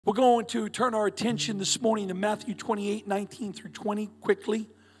We're going to turn our attention this morning to Matthew 28, 19 through 20 quickly.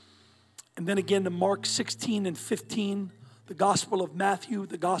 And then again to Mark 16 and 15, the Gospel of Matthew,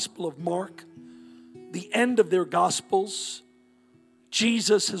 the Gospel of Mark. The end of their Gospels.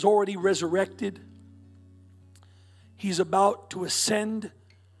 Jesus has already resurrected. He's about to ascend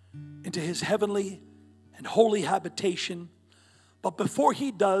into his heavenly and holy habitation. But before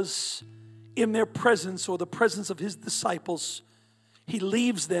he does, in their presence or the presence of his disciples, he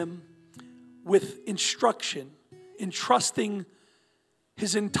leaves them with instruction, entrusting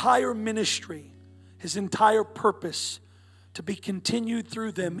his entire ministry, his entire purpose to be continued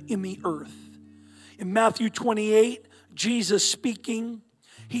through them in the earth. In Matthew 28, Jesus speaking,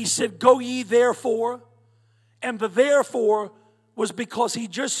 he said, "Go ye therefore," and the therefore was because he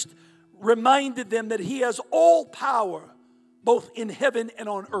just reminded them that he has all power, both in heaven and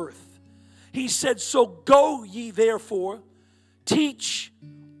on earth. He said, "So go ye therefore, teach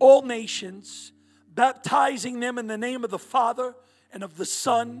all nations, baptizing them in the name of the Father and of the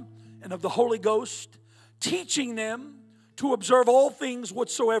Son and of the Holy Ghost, teaching them to observe all things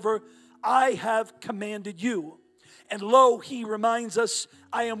whatsoever I have commanded you. And lo," he reminds us,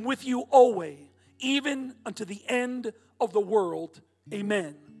 "I am with you always, even unto the end of the world.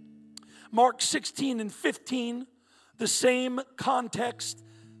 Amen." Mark 16 and 15, the same context,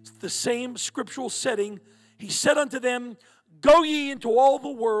 the same scriptural setting. He said unto them, "Go ye into all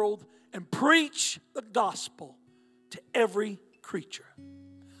the world and preach the gospel to every creature."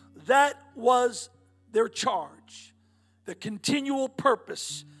 That was their charge, the continual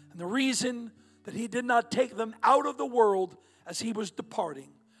purpose, and the reason that he did not take them out of the world as he was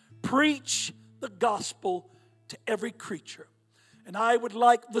departing. Preach the gospel to every creature. And I would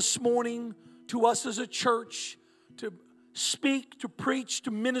like this morning to us as a church to speak, to preach,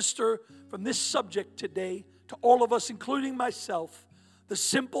 to minister from this subject today to all of us, including myself, the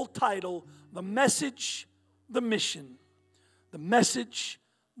simple title, The Message, the Mission. The Message,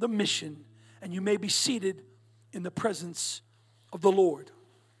 the Mission. And you may be seated in the presence of the Lord.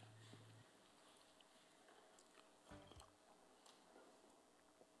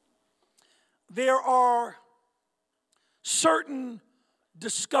 There are certain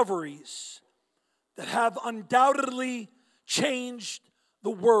discoveries that have undoubtedly changed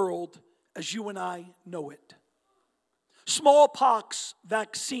the world as you and I know it. Smallpox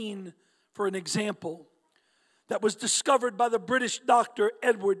vaccine, for an example, that was discovered by the British doctor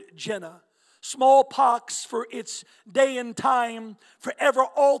Edward Jenner. Smallpox, for its day and time, forever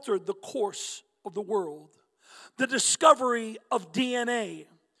altered the course of the world. The discovery of DNA.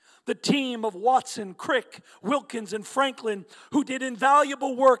 The team of Watson, Crick, Wilkins, and Franklin, who did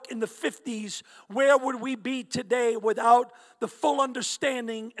invaluable work in the 50s, where would we be today without the full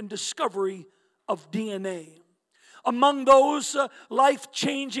understanding and discovery of DNA? Among those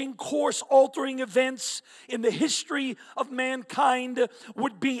life-changing, course-altering events in the history of mankind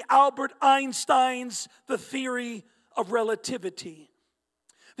would be Albert Einstein's The Theory of Relativity.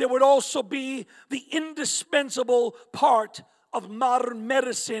 There would also be the indispensable part of modern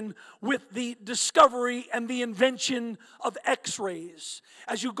medicine with the discovery and the invention of X-rays.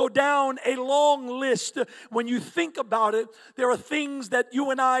 As you go down a long list, when you think about it, there are things that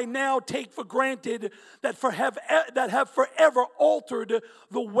you and I now take for granted that have forever altered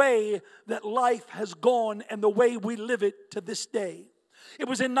the way that life has gone and the way we live it to this day. It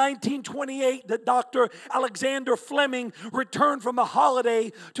was in 1928 that Dr. Alexander Fleming returned from a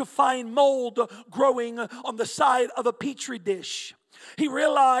holiday to find mold growing on the side of a petri dish. He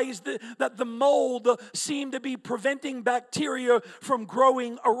realized that the mold seemed to be preventing bacteria from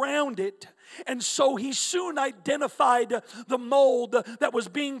growing around it. And so he soon identified the mold that was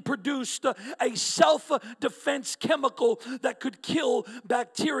being produced, a self-defense chemical that could kill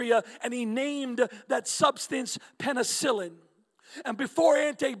bacteria, and he named that substance penicillin. And before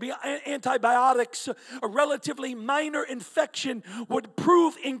antibiotics, a relatively minor infection would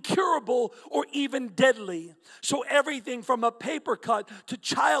prove incurable or even deadly. So everything from a paper cut to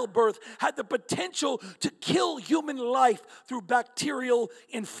childbirth had the potential to kill human life through bacterial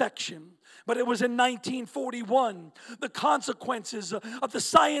infection. But it was in 1941, the consequences of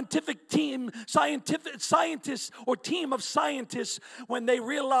the team of scientists, when they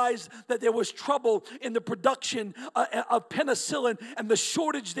realized that there was trouble in the production of penicillin and the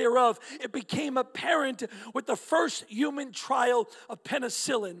shortage thereof, it became apparent with the first human trial of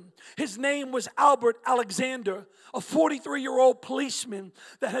penicillin. His name was Albert Alexander, a 43-year-old policeman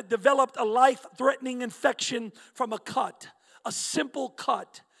that had developed a life-threatening infection from a cut, a simple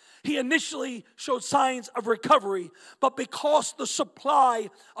cut. He initially showed signs of recovery, but because the supply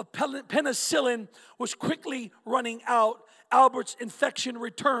of penicillin was quickly running out, Albert's infection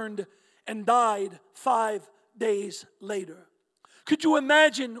returned and died 5 days later. Could you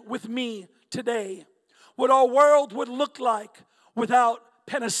imagine with me today what our world would look like without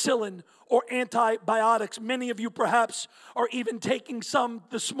penicillin or antibiotics? Many of you perhaps are even taking some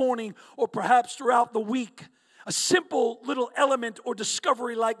this morning or perhaps throughout the week. A simple little element or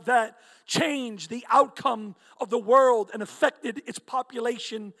discovery like that changed the outcome of the world and affected its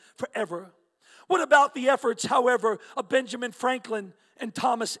population forever. What about the efforts, however, of Benjamin Franklin and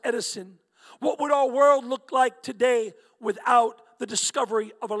Thomas Edison? What would our world look like today without the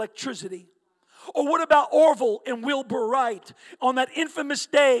discovery of electricity? Or what about Orville and Wilbur Wright on that infamous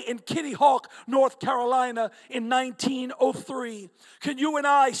day in Kitty Hawk, North Carolina in 1903? Can you and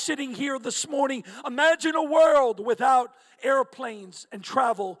I, sitting here this morning, imagine a world without airplanes and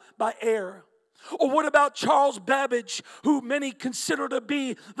travel by air? Or what about Charles Babbage, who many consider to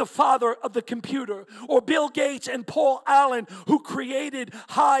be the father of the computer? Or Bill Gates and Paul Allen, who created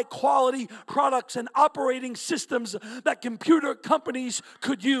high-quality products and operating systems that computer companies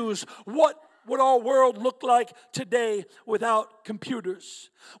could use? What would our world look like today without computers?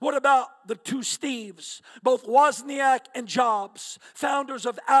 What about the two Steves, both Wozniak and Jobs, founders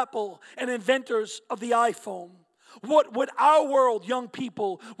of Apple and inventors of the iPhone? What would our world, young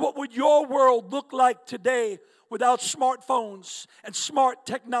people, what would your world look like today without smartphones and smart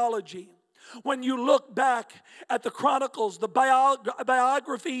technology? When you look back at the chronicles, the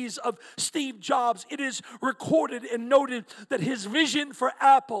biographies of Steve Jobs, it is recorded and noted that his vision for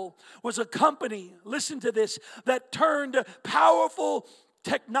Apple was a company, listen to this, that turned powerful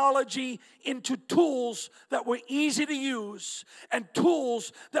technology into tools that were easy to use and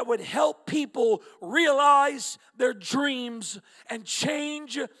tools that would help people realize their dreams and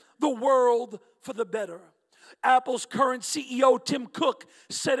change the world for the better. Apple's current CEO, Tim Cook,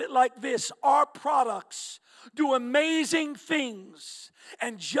 said it like this: our products do amazing things,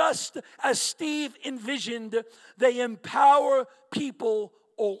 and just as Steve envisioned, they empower people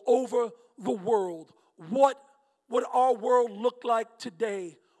all over the world. What would our world look like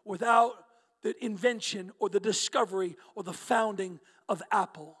today without the invention or the discovery or the founding of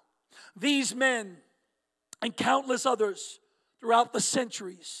Apple? These men and countless others throughout the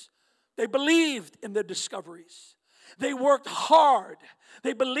centuries, they believed in their discoveries. They worked hard.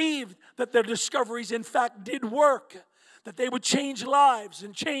 They believed that their discoveries, in fact, did work, that they would change lives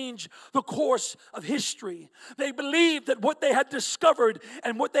and change the course of history. They believed that what they had discovered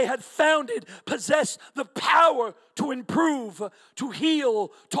and what they had founded possessed the power to improve, to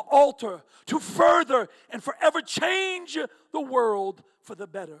heal, to alter, to further and forever change the world for the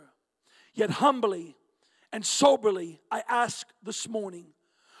better. Yet humbly and soberly, I ask this morning,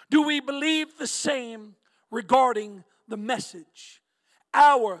 do we believe the same regarding the message,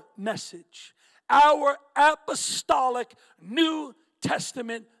 our apostolic New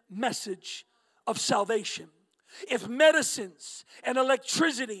Testament message of salvation? If medicines and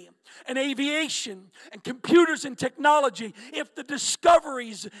electricity and aviation and computers and technology, if the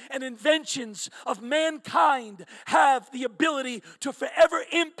discoveries and inventions of mankind have the ability to forever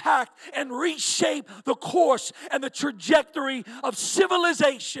impact and reshape the course and the trajectory of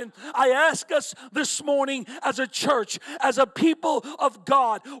civilization, I ask us this morning as a church, as a people of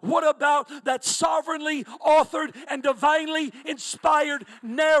God, what about that sovereignly authored and divinely inspired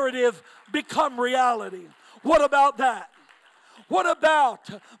narrative become reality? What about that? What about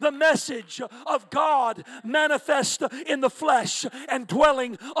the message of God manifest in the flesh and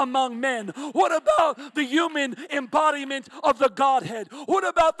dwelling among men? What about the human embodiment of the Godhead? What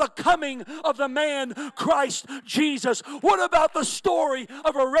about the coming of the man Christ Jesus? What about the story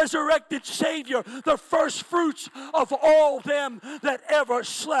of a resurrected Savior, the first fruits of all them that ever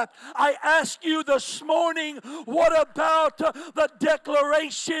slept? I ask you this morning, what about the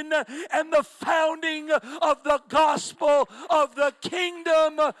declaration and the founding of the gospel of the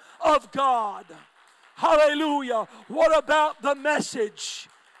kingdom of God? Hallelujah. What about the message?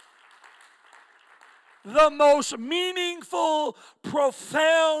 The most meaningful,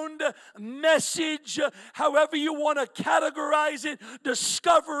 profound message, however you want to categorize it,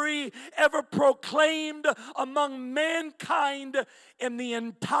 discovery ever proclaimed among mankind in the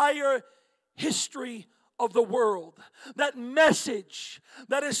entire history of the world. That message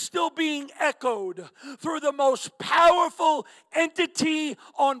that is still being echoed through the most powerful entity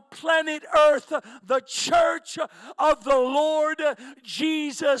on planet Earth, the church of the Lord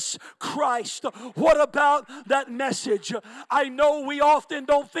Jesus Christ. What about that message? I know we often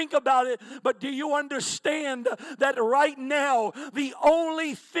don't think about it, but do you understand that right now the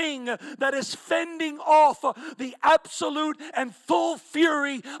only thing that is fending off the absolute and full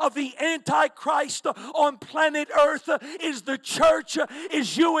fury of the Antichrist on on planet Earth is the church,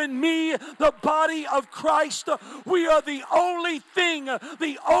 is you and me, the body of Christ. We are the only thing,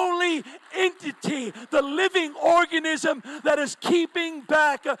 the only entity, the living organism that is keeping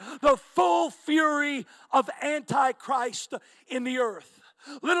back the full fury of Antichrist in the earth.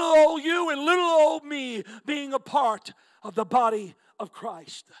 Little old you and little old me being a part of the body of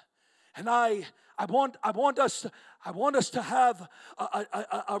Christ. And I want us to have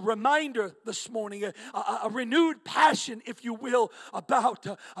a reminder this morning, a renewed passion, if you will,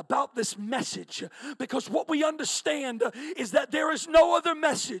 about this message. Because what we understand is that there is no other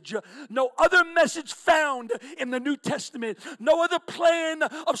message found in the New Testament, no other plan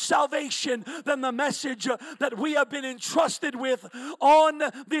of salvation than the message that we have been entrusted with on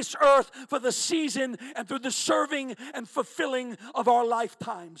this earth for the season and through the serving and fulfilling of our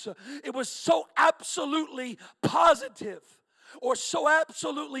lifetimes. It was so absolutely positive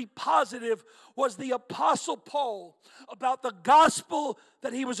was the Apostle Paul about the gospel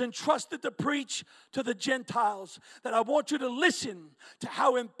that he was entrusted to preach to the Gentiles, that I want you to listen to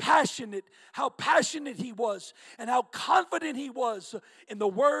how passionate he was, and how confident he was in the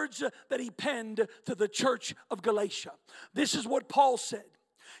words that he penned to the church of Galatia. This is what Paul said.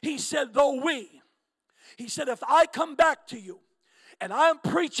 He said, if I come back to you and I'm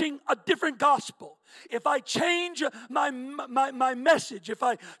preaching a different gospel, if I change my message, if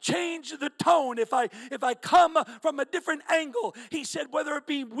I change the tone, if I come from a different angle, he said, whether it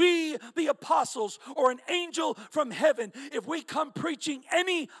be we, the apostles, or an angel from heaven, if we come preaching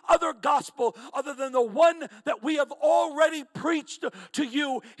any other gospel other than the one that we have already preached to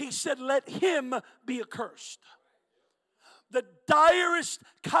you, he said, let him be accursed. The direst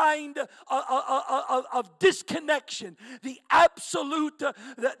kind of disconnection, the absolute,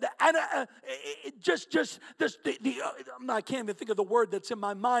 I can't even think of the word that's in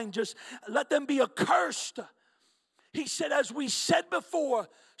my mind. Just let them be accursed. He said, as we said before,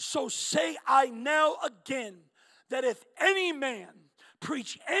 so say I now again, that if any man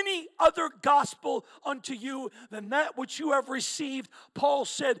preach any other gospel unto you than that which you have received, Paul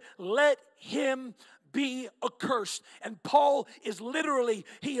said, let him be accursed. And Paul is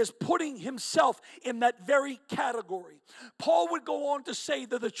he is putting himself in that very category. Paul would go on to say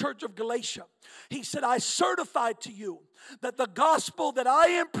to the church of Galatia, he said, I certify to you that the gospel that I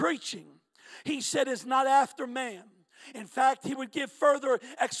am preaching, he said, is not after man. In fact, he would give further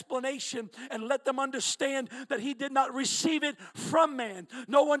explanation and let them understand that he did not receive it from man.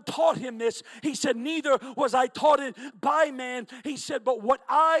 No one taught him this. He said, neither was I taught it by man. He said, but what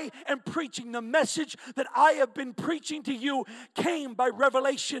I am preaching, the message that I have been preaching to you, came by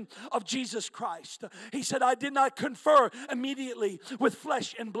revelation of Jesus Christ. He said, I did not confer immediately with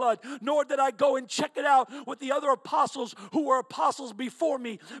flesh and blood, nor did I go and check it out with the other apostles who were apostles before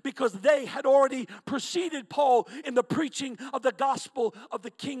me, because they had already preceded Paul in the preaching of the gospel of the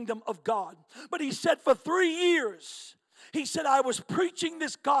kingdom of God. But he said, for 3 years, he said, I was preaching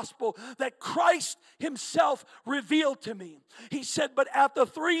this gospel that Christ himself revealed to me. He said, but after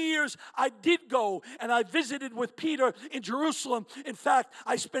 3 years, I did go and I visited with Peter in Jerusalem. In fact,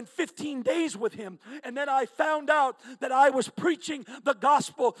 I spent 15 days with him. And then I found out that I was preaching the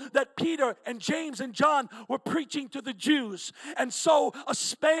gospel that Peter and James and John were preaching to the Jews. And so a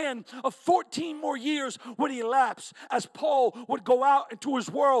span of 14 more years would elapse as Paul would go out into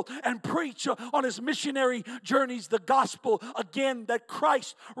his world and preach on his missionary journeys the gospel again that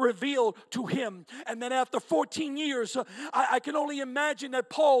Christ revealed to him. And then after 14 years, I can only imagine that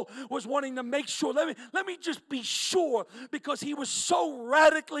Paul was wanting to make sure, let me just be sure, because he was so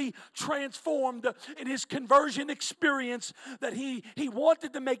radically transformed in his conversion experience that he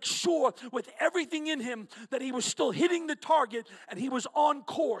wanted to make sure with everything in him that he was still hitting the target and he was on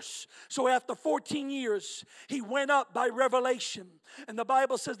course. So after 14 years, he went up by revelation. And the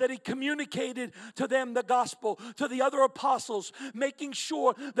Bible says that he communicated to them the gospel, to the other apostles, making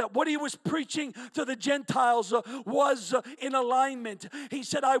sure that what he was preaching to the Gentiles was in alignment. He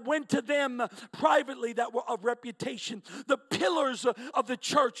said, I went to them privately that were of reputation, the pillars of the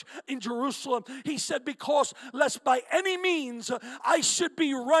church in Jerusalem. He said, because lest by any means I should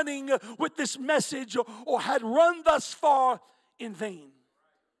be running with this message or had run thus far in vain.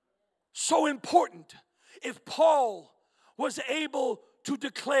 So important. If Paul was able to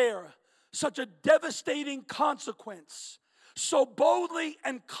declare such a devastating consequence so boldly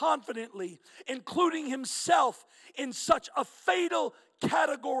and confidently, including himself in such a fatal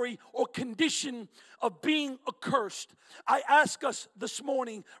category or condition of being accursed, I ask us this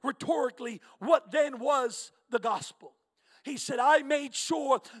morning rhetorically, what then was the gospel? He said, I made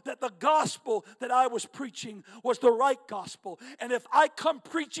sure that the gospel that I was preaching was the right gospel. And if I come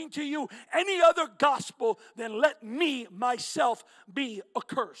preaching to you any other gospel, then let me myself be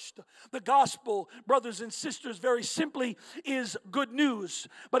accursed. The gospel, brothers and sisters, very simply is good news.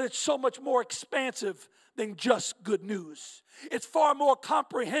 But it's so much more expansive than just good news. It's far more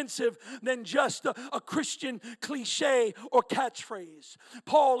comprehensive than just a Christian cliche or catchphrase.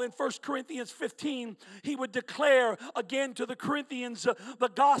 Paul in 1 Corinthians 15, he would declare again to the Corinthians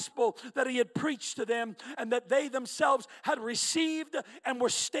the gospel that he had preached to them and that they themselves had received and were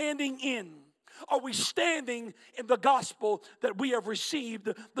standing in. Are we standing in the gospel that we have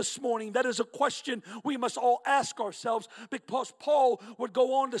received this morning? That is a question we must all ask ourselves, because Paul would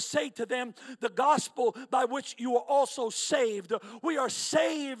go on to say to them, the gospel by which you are also saved. We are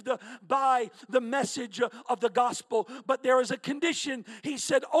saved by the message of the gospel, but there is a condition. He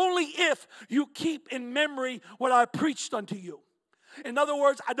said, only if you keep in memory what I preached unto you. In other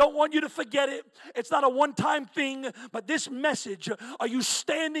words, I don't want you to forget it. It's not a one-time thing, but this message, are you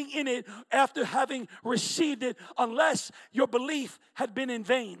standing in it after having received it, unless your belief had been in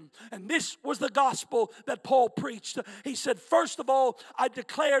vain? And this was the gospel that Paul preached. He said, first of all, I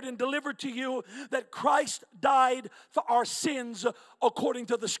declared and delivered to you that Christ died for our sins according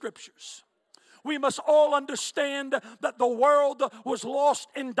to the Scriptures. We must all understand that the world was lost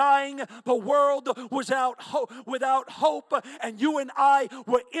and dying. The world was without hope, and you and I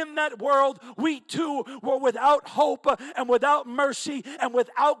were in that world. We too were without hope and without mercy and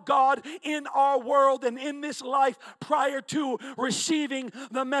without God in our world and in this life prior to receiving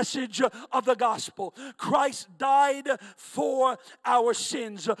the message of the gospel. Christ died for our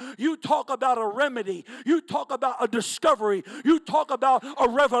sins. You talk about a remedy. You talk about a discovery. You talk about a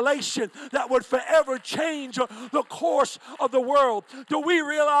revelation that would forever change the course of the world. Do we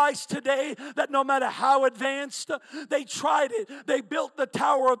realize today that no matter how advanced they tried it, they built the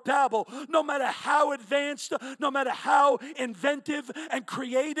Tower of Babel, no matter how advanced, no matter how inventive and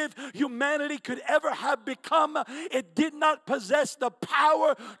creative humanity could ever have become, it did not possess the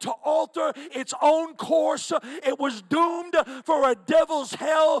power to alter its own course. It was doomed for a devil's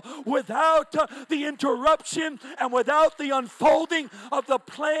hell without the interruption and without the unfolding of the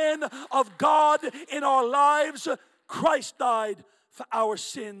plan of God in our lives. Christ died for our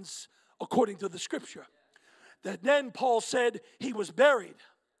sins according to the Scripture. That then Paul said he was buried.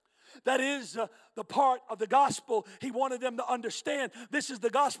 That is the part of the gospel he wanted them to understand. This is the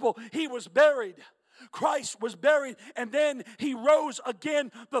gospel. He was buried. Christ was buried, and then he rose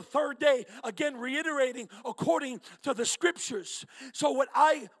again the third day, again reiterating according to the Scriptures. So what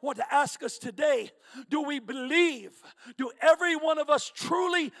I want to ask us today, do we believe, do every one of us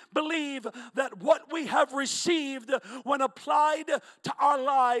truly believe that what we have received when applied to our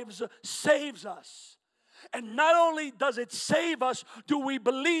lives saves us? And not only does it save us, do we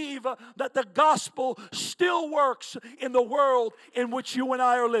believe that the gospel still works in the world in which you and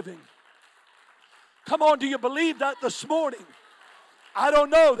I are living? Come on, do you believe that this morning? I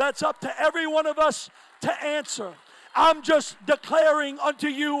don't know. That's up to every one of us to answer. I'm just declaring unto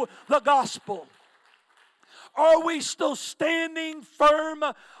you the gospel. Are we still standing firm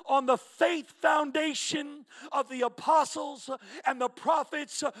on the faith foundation of the apostles and the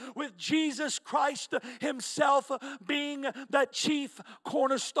prophets, with Jesus Christ himself being that chief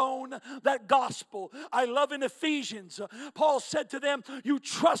cornerstone, that gospel? I love in Ephesians, Paul said to them, you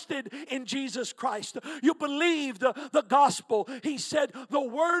trusted in Jesus Christ. You believed the gospel. He said, the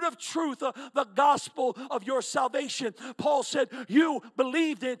word of truth, the gospel of your salvation. Paul said, you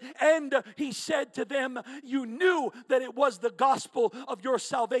believed it, and he said to them, you knew that it was the gospel of your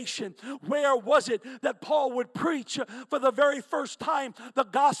salvation. Where was it that Paul would preach for the very first time the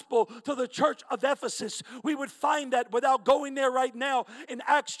gospel to the church of Ephesus? We would find that, without going there right now, in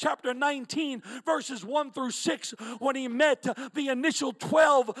Acts chapter 19, verses 1 through 6, when he met the initial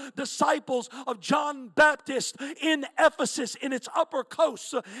 12 disciples of John Baptist in Ephesus, in its upper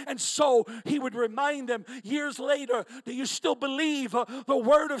coast. And so he would remind them years later, do you still believe the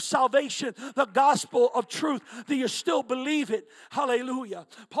word of salvation, the gospel of truth? Do you still believe it? Hallelujah.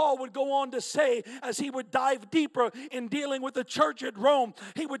 Paul would go on to say, as he would dive deeper in dealing with the church at Rome,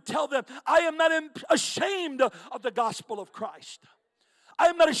 he would tell them, I am not ashamed of the gospel of Christ. I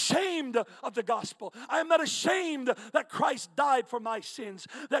am not ashamed of the gospel. I am not ashamed that Christ died for my sins,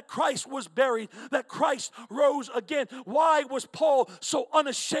 that Christ was buried, that Christ rose again. Why was Paul so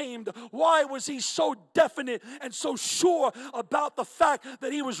unashamed? Why was he so definite and so sure about the fact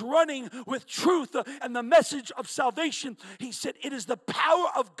that he was running with truth and the message of salvation? He said, it is the power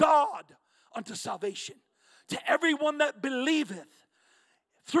of God unto salvation to everyone that believeth,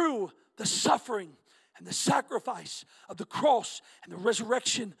 through the suffering and the sacrifice of the cross and the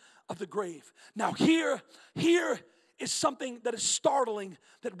resurrection of the grave. Now here is something that is startling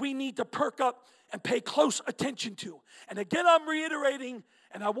that we need to perk up and pay close attention to. And again, I'm reiterating,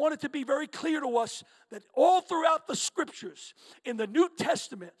 and I want it to be very clear to us that all throughout the scriptures in the New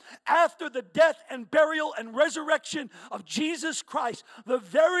Testament, after the death and burial and resurrection of Jesus Christ, the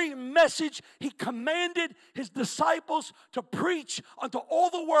very message he commanded his disciples to preach unto all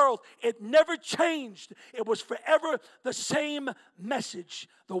the world, it never changed. It was forever the same message,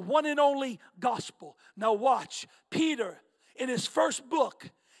 the one and only gospel. Now watch, Peter, in his first book,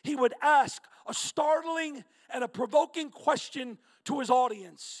 he would ask a startling and a provoking question to his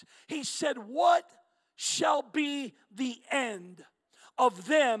audience. He said, "What shall be the end of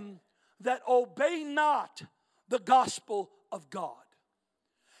them that obey not the gospel of God?"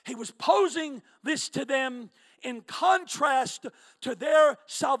 He was posing this to them in contrast to their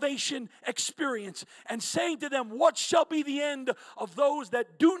salvation experience and saying to them, what shall be the end of those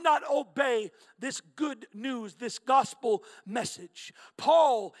that do not obey this good news, this gospel message?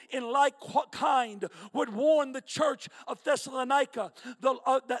 Paul, in like kind, would warn the church of Thessalonica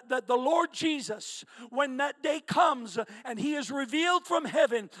that the Lord Jesus, when that day comes and he is revealed from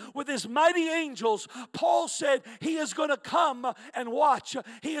heaven with his mighty angels, Paul said he is going to come and watch.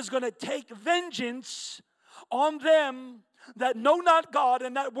 He is going to take vengeance on them that know not God.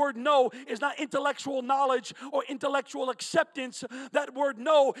 And that word know is not intellectual knowledge or intellectual acceptance. That word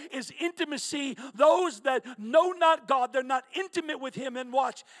know is intimacy. Those that know not God, they're not intimate with him. And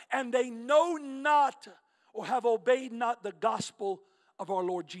watch, and they know not or have obeyed not the gospel of our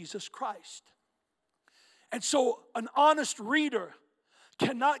Lord Jesus Christ. And so an honest reader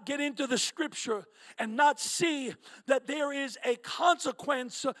cannot get into the scripture and not see that there is a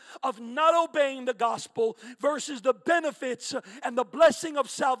consequence of not obeying the gospel versus the benefits and the blessing of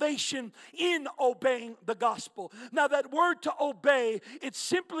salvation in obeying the gospel. Now that word to obey, it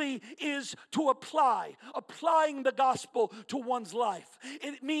simply is to applying the gospel to one's life.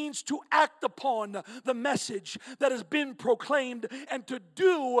 It means to act upon the message that has been proclaimed and to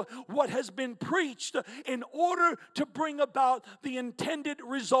do what has been preached in order to bring about the intended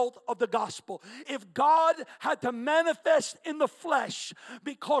result of the gospel. If God had to manifest in the flesh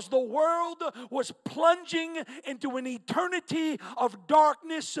because the world was plunging into an eternity of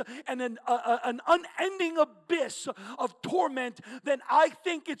darkness and an unending abyss of torment, then I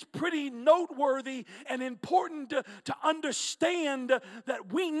think it's pretty noteworthy and important to understand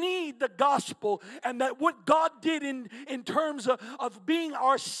that we need the gospel, and that what God did in terms of being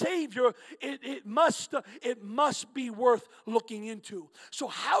our Savior, it must be worth looking into. So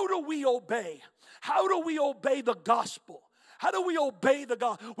how do we obey? How do we obey the gospel? How do we obey the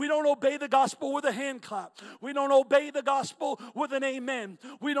gospel? We don't obey the gospel with a hand clap. We don't obey the gospel with an amen.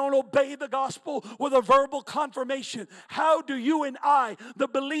 We don't obey the gospel with a verbal confirmation. How do you and I, the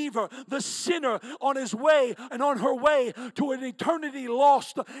believer, the sinner on his way and on her way to an eternity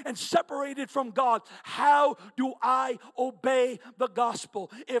lost and separated from God, how do I obey the gospel?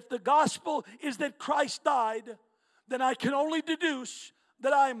 If the gospel is that Christ died, then I can only deduce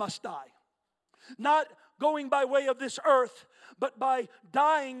that I must die. Not going by way of this earth, but by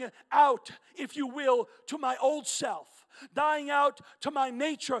dying out, if you will, to my old self. Dying out to my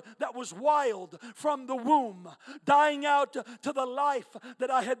nature that was wild from the womb. Dying out to the life that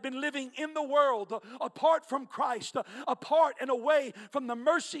I had been living in the world apart from Christ, apart and away from the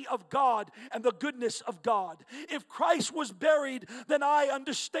mercy of God and the goodness of God. If Christ was buried, then I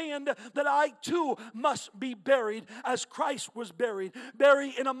understand that I too must be buried as Christ was buried.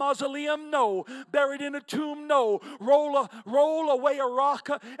 Buried in a mausoleum? No. Buried in a tomb? No. Roll away a rock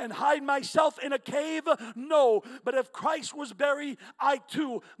and hide myself in a cave? No. But if Christ was buried, I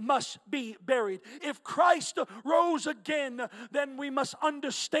too must be buried. If Christ rose again, then we must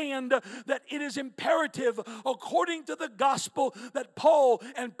understand that it is imperative, according to the gospel that Paul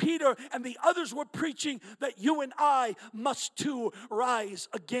and Peter and the others were preaching, that you and I must too rise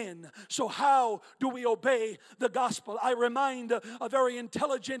again. So how do we obey the gospel? I remind a very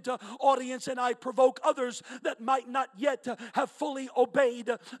intelligent audience, and I provoke others that might not yet have fully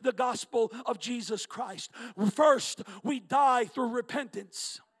obeyed the gospel of Jesus Christ. First, we die through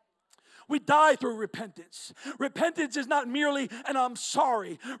repentance. We die through repentance. Repentance is not merely an I'm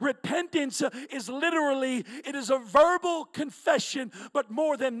sorry. Repentance is literally, it is a verbal confession, but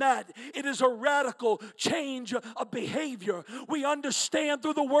more than that, it is a radical change of behavior. We understand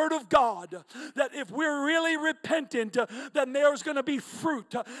through the Word of God that if we're really repentant, then there's going to be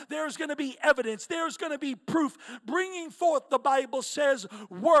fruit. There's going to be evidence. There's going to be proof bringing forth, the Bible says,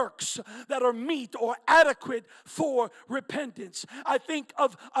 works that are meet or adequate for repentance. I think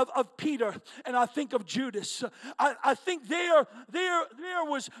of Peter. Peter and I think of Judas. I think there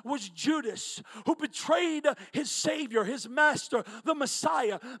was Judas who betrayed his Savior, his Master, the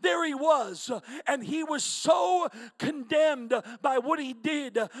Messiah. There he was, and he was so condemned by what he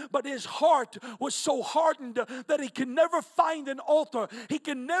did, but his heart was so hardened that he could never find an altar. He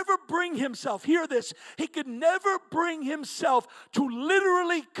could never bring himself, hear this, he could never bring himself to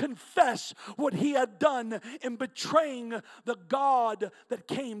literally confess what he had done in betraying the God that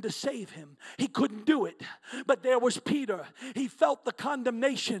came to save him. He couldn't do it. But there was Peter. He felt the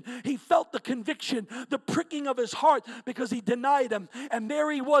condemnation. He felt the conviction, the pricking of his heart because he denied him. And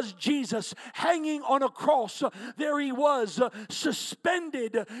there he was, Jesus, hanging on a cross. There he was,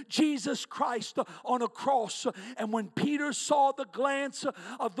 suspended, Jesus Christ on a cross. And when Peter saw the glance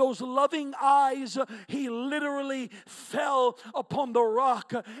of those loving eyes, he literally fell upon the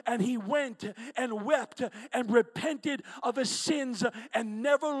rock, and he went and wept and repented of his sins and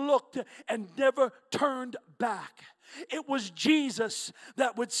never looked and never turned back. It was Jesus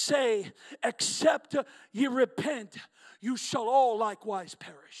that would say, except ye repent, you shall all likewise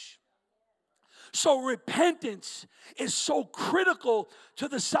perish. So repentance is so critical to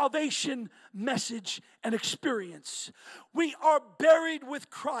the salvation message and experience. We are buried with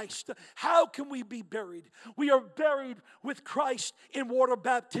Christ. How can we be buried? We are buried with Christ in water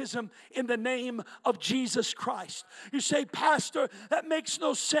baptism in the name of Jesus Christ. You say, Pastor, that makes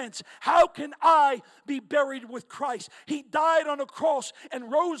no sense. How can I be buried with Christ? He died on a cross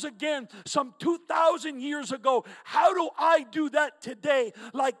and rose again some 2,000 years ago. How do I do that today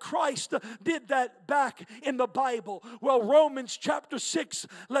like Christ did that back in the Bible? Well, Romans chapter 6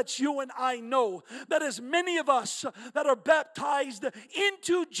 lets you and I know that as many of us that are baptized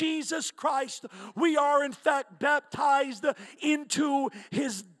into Jesus Christ, we are in fact baptized into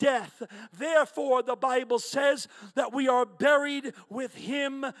his death. Therefore, the Bible says that we are buried with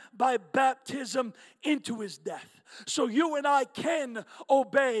him by baptism into his death. So you and I can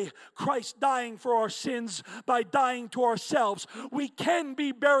obey Christ dying for our sins by dying to ourselves. We can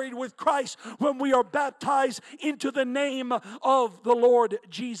be buried with Christ when we are baptized into the name of the Lord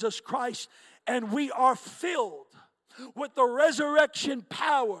Jesus Christ. And we are filled with the resurrection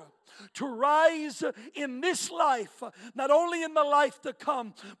power to rise in this life, not only in the life to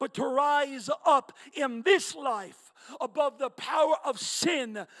come, but to rise up in this life above the power of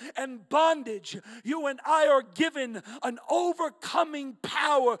sin and bondage. You and I are given an overcoming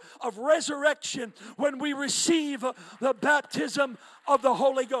power of resurrection when we receive the baptism of the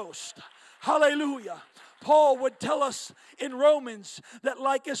Holy Ghost. Hallelujah. Paul would tell us in Romans that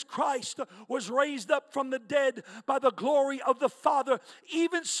like as Christ was raised up from the dead by the glory of the Father,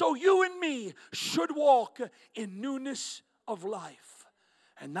 even so you and me should walk in newness of life.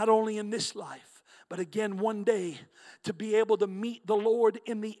 And not only in this life, but again one day to be able to meet the Lord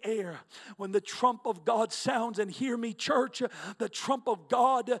in the air. When the trump of God sounds, and hear me, church, the trump of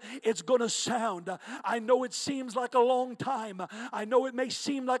God is going to sound. I know it seems like a long time. I know it may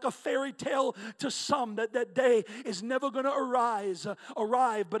seem like a fairy tale to some that day is never going to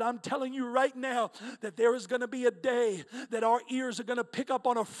arrive. But I'm telling you right now that there is going to be a day that our ears are going to pick up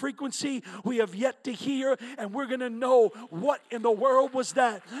on a frequency we have yet to hear, and we're going to know what in the world was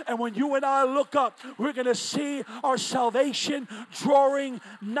that. And when you and I look up, we're going to see our salvation drawing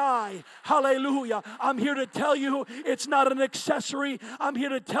nigh. Hallelujah. I'm here to tell you it's not an accessory. I'm here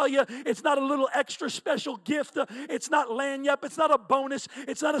to tell you it's not a little extra special gift. It's not lanyard. It's not a bonus.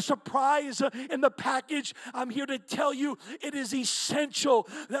 It's not a surprise in the package. I'm here to tell you it is essential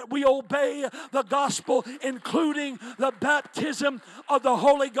that we obey the gospel, including the baptism of the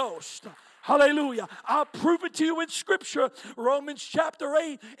Holy Ghost. Hallelujah. I'll prove it to you in Scripture. Romans chapter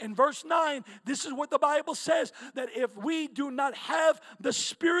 8 and verse 9. This is what the Bible says, that if we do not have the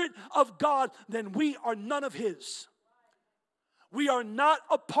Spirit of God, then we are none of his. We are not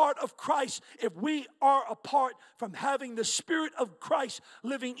a part of Christ if we are apart from having the Spirit of Christ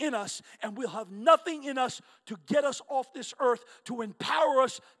living in us, and we'll have nothing in us to get us off this earth, to empower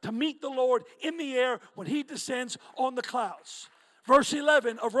us to meet the Lord in the air when he descends on the clouds. Verse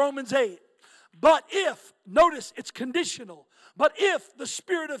 11 of Romans 8. But if, notice it's conditional, but if the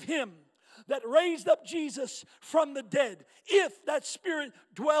Spirit of him that raised up Jesus from the dead, if that Spirit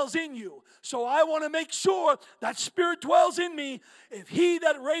dwells in you. So I want to make sure that Spirit dwells in me. If he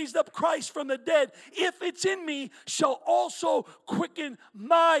that raised up Christ from the dead, if it's in me, shall also quicken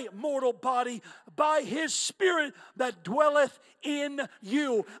my mortal body by his Spirit that dwelleth in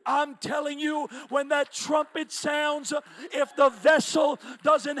you. I'm telling you, when that trumpet sounds, if the vessel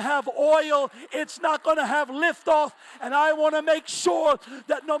doesn't have oil, it's not going to have liftoff. And I want to make sure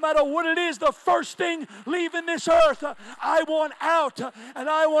that no matter what it is is the first thing leaving this earth, I want out, and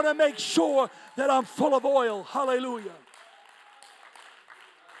I want to make sure that I'm full of oil. Hallelujah.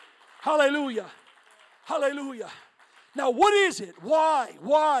 Hallelujah. Hallelujah. Now, what is it? Why?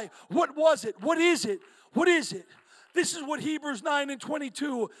 What was it? What is it? What is it? This is what Hebrews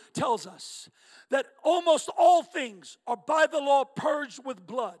 9:22 tells us. That almost all things are by the law purged with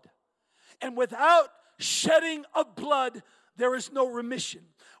blood. And without shedding of blood, there is no remission.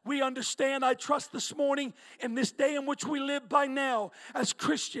 We understand, I trust this morning, in this day in which we live by now as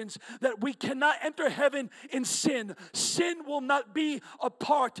Christians, that we cannot enter heaven in sin. Sin will not be a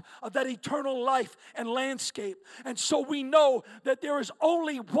part of that eternal life and landscape. And so we know that there is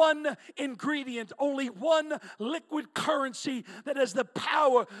only one ingredient, only one liquid currency that has the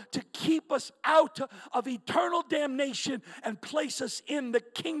power to keep us out of eternal damnation and place us in the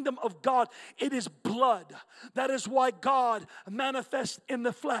kingdom of God. It is blood. That is why God manifests in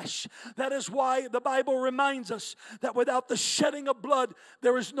the flesh. That is why the Bible reminds us that without the shedding of blood,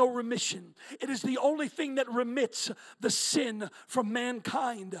 there is no remission. It is the only thing that remits the sin from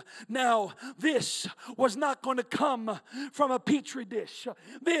mankind. Now, this was not going to come from a petri dish.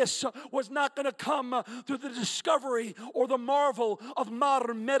 This was not going to come through the discovery or the marvel of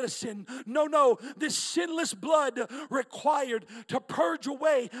modern medicine. No, this sinless blood required to purge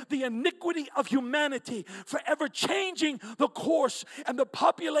away the iniquity of humanity, forever changing the course and the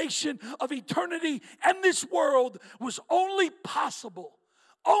population of eternity and this world was only possible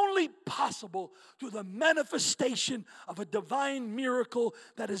through the manifestation of a divine miracle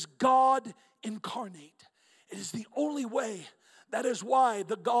that is God incarnate. It is the only way. That is why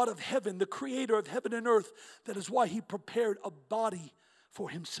the God of heaven, the creator of heaven and earth, that is why he prepared a body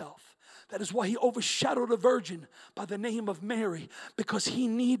for himself. That is why he overshadowed a virgin by the name of Mary, because he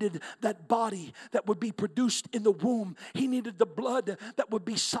needed that body that would be produced in the womb. He needed the blood that would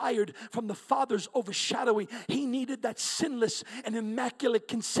be sired from the Father's overshadowing. He needed that sinless and immaculate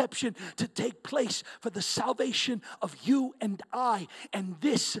conception to take place for the salvation of you and I. And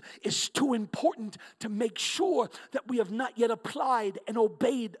this is too important to make sure that we have not yet applied and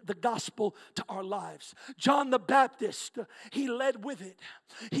obeyed the gospel to our lives. John the Baptist, he led with it.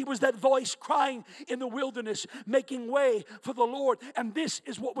 He was that voice crying in the wilderness, making way for the Lord. And this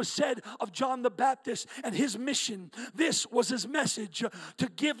is what was said of John the Baptist and his mission. This was his message, to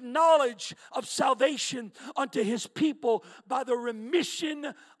give knowledge of salvation unto his people by the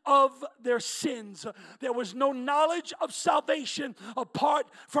remission of their sins. There was no knowledge of salvation apart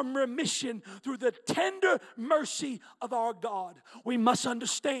from remission through the tender mercy of our God. We must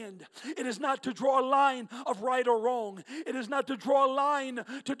understand, it is not to draw a line of right or wrong. It is not to draw a line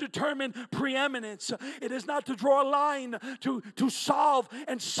to determine preeminence. It is not to draw a line to solve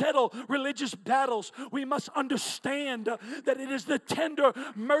and settle religious battles. We must understand that it is the tender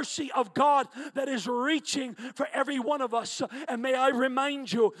mercy of God that is reaching for every one of us. And may I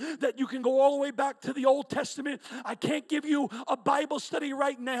remind you that you can go all the way back to the Old Testament. I can't give you a Bible study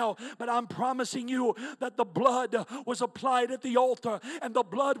right now, but I'm promising you that the blood was applied at the altar, and the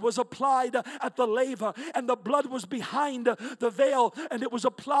blood was applied at the laver, and the blood was behind the veil, and it was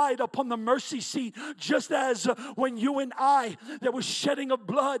applied upon the mercy seat, just as when you and I, there was shedding of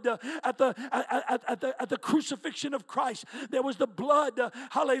blood at the crucifixion of Christ. There was the blood,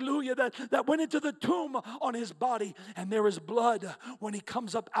 hallelujah, that went into the tomb on his body, and there is blood when he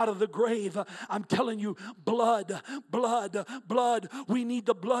comes up out of the grave. I'm telling you, blood. We need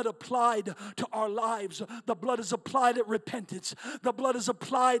the blood applied to our lives. The blood is applied at repentance. The blood is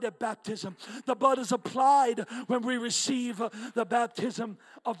applied at baptism. The blood is applied when we receive the baptism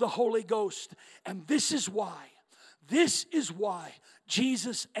of the Holy Ghost. And this is why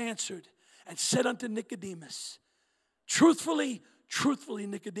Jesus answered and said unto Nicodemus, truthfully,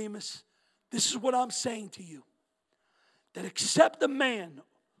 Nicodemus, this is what I'm saying to you, that except a man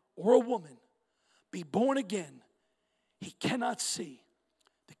or a woman be born again, he cannot see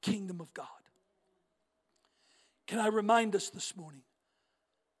the kingdom of God. Can I remind us this morning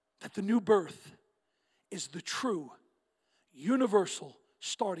that the new birth is the true, universal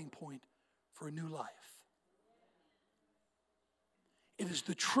starting point for a new life. It is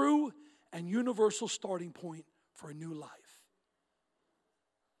the true and universal starting point for a new life.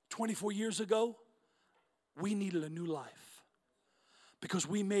 24 years ago, we needed a new life because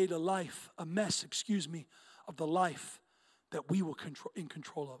we made a mess of the life that we were in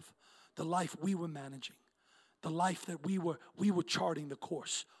control of, the life we were managing, the life that we were charting the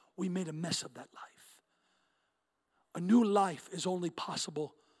course. We made a mess of that life. A new life is only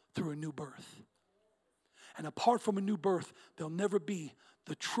possible through a new birth. And apart from a new birth, there'll never be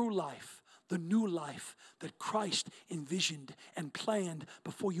the true life, the new life that Christ envisioned and planned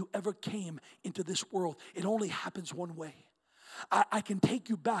before you ever came into this world. It only happens one way. I can take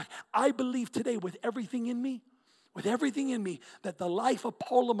you back. I believe today with everything in me, that the life of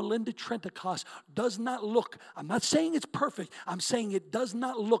Paul and Melinda Trenticott does not look, I'm not saying it's perfect, I'm saying it does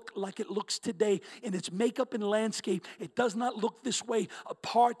not look like it looks today in its makeup and landscape. It does not look this way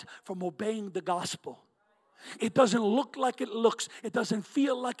apart from obeying the gospel. It doesn't look like it looks. It doesn't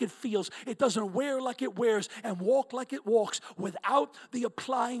feel like it feels. It doesn't wear like it wears and walk like it walks without the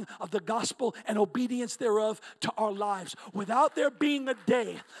applying of the gospel and obedience thereof to our lives. Without there being a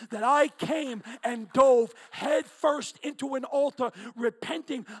day that I came and dove head first into an altar,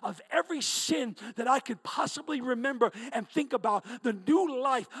 repenting of every sin that I could possibly remember and think about. The new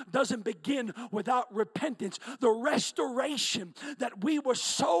life doesn't begin without repentance. The restoration that we were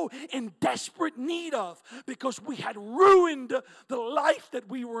so in desperate need of, because we had ruined the life that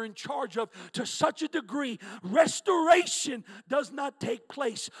we were in charge of to such a degree. Restoration does not take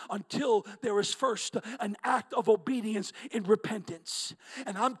place until there is first an act of obedience in repentance.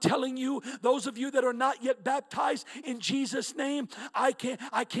 And I'm telling you, those of you that are not yet baptized in Jesus' name, I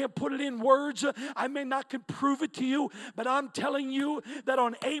can't put it in words. I may not can prove it to you, but I'm telling you that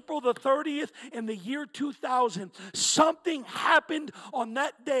on April the 30th in the year 2000, something happened on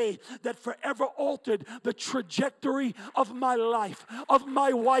that day that forever altered the trajectory of my life, of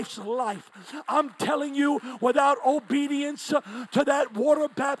my wife's life. I'm telling you, without obedience to that water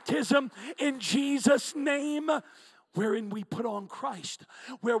baptism in Jesus' name, wherein we put on Christ,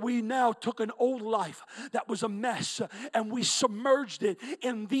 where we now took an old life that was a mess and we submerged it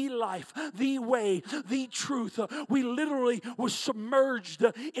in the life, the way, the truth. We literally were submerged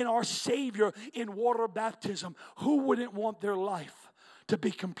in our Savior in water baptism. Who wouldn't want their life to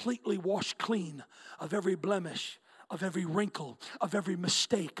be completely washed clean of every blemish, of every wrinkle, of every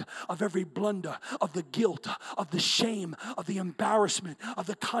mistake, of every blunder, of the guilt, of the shame, of the embarrassment, of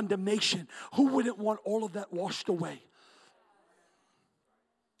the condemnation? Who wouldn't want all of that washed away?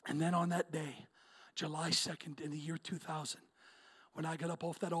 And then on that day, July 2nd in the year 2000, when I got up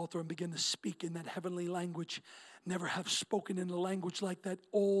off that altar and began to speak in that heavenly language, never have spoken in a language like that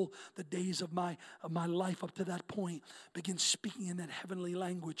all the days of my life up to that point, begin speaking in that heavenly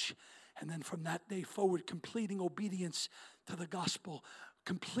language. And then from that day forward, completing obedience to the gospel,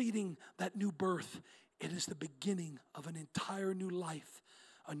 completing that new birth, it is the beginning of an entire new life,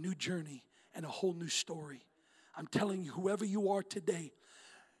 a new journey, and a whole new story. I'm telling you, whoever you are today,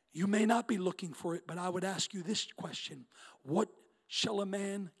 you may not be looking for it, but I would ask you this question: what shall a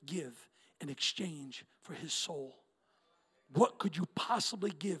man give in exchange for his soul? What could you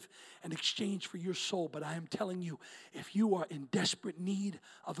possibly give in exchange for your soul? But I am telling you, if you are in desperate need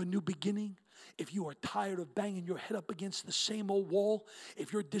of a new beginning, if you are tired of banging your head up against the same old wall,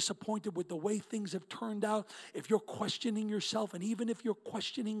 if you're disappointed with the way things have turned out, if you're questioning yourself, and even if you're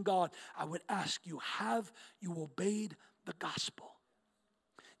questioning God, I would ask you, have you obeyed the gospel?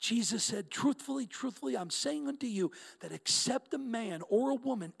 Jesus said, truthfully, I'm saying unto you that except a man or a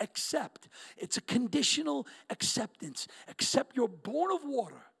woman, it's a conditional acceptance, except you're born of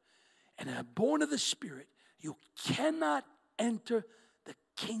water and are born of the Spirit, you cannot enter the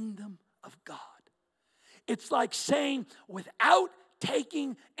kingdom of God. It's like saying without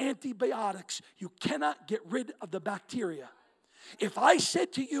taking antibiotics, you cannot get rid of the bacteria. If I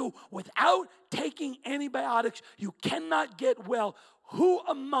said to you, without taking antibiotics, you cannot get well, who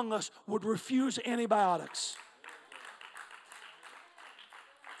among us would refuse antibiotics?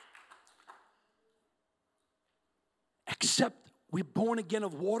 Except we're born again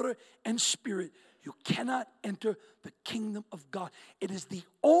of water and spirit, you cannot enter the kingdom of God. It is the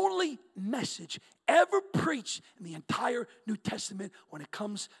only message ever preached in the entire New Testament when it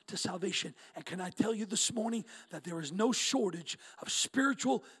comes to salvation. And can I tell you this morning that there is no shortage of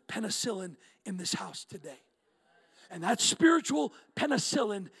spiritual penicillin in this house today. And that spiritual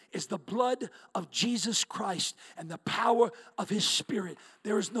penicillin is the blood of Jesus Christ and the power of His Spirit.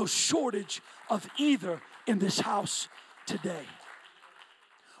 There is no shortage of either in this house today.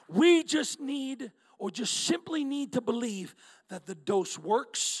 We just simply need to believe that the dose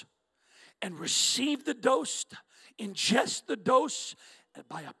works and receive the dose, ingest the dose, and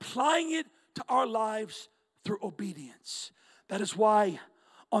by applying it to our lives through obedience. That is why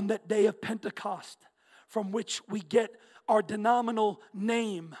on that day of Pentecost, from which we get our denominational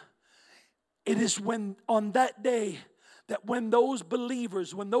name, it is when on that day that when those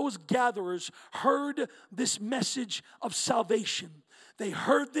believers, when those gatherers heard this message of salvation, they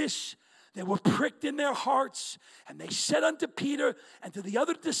heard this, they were pricked in their hearts, and they said unto Peter and to the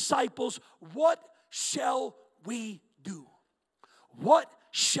other disciples, what shall we do? What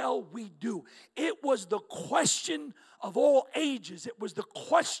shall we do? It was the question of all ages. It was the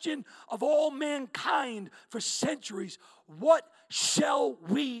question of all mankind for centuries. What shall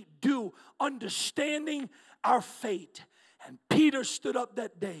we do? Understanding our fate. And Peter stood up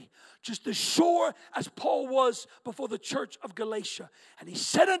that day, just as sure as Paul was before the church of Galatia. And he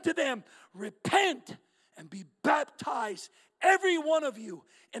said unto them, repent and be baptized, every one of you,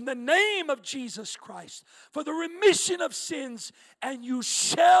 in the name of Jesus Christ, for the remission of sins, and you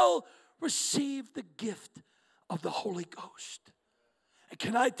shall receive the gift of the Holy Ghost. And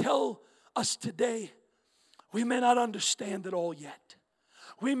can I tell us today, we may not understand it all yet.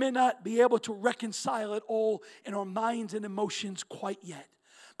 We may not be able to reconcile it all in our minds and emotions quite yet.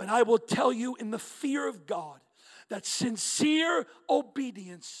 But I will tell you, in the fear of God, that sincere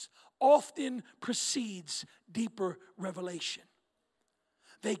obedience often precedes deeper revelation.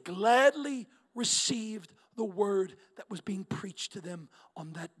 They gladly received the word that was being preached to them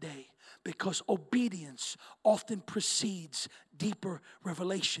on that day, because obedience often precedes deeper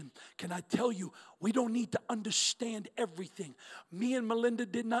revelation. Can I tell you, we don't need to understand everything. Me and Melinda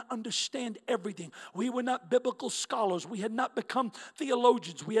did not understand everything. We were not biblical scholars. We had not become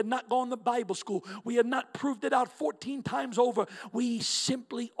theologians. We had not gone to Bible school. We had not proved it out 14 times over. We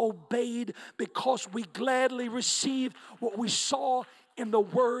simply obeyed because we gladly received what we saw in the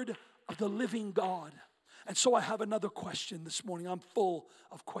word of the living God. And so I have another question this morning. I'm full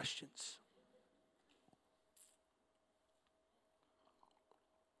of questions.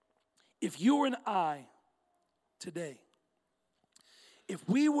 If you and I today, if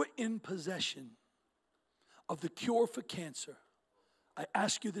we were in possession of the cure for cancer, I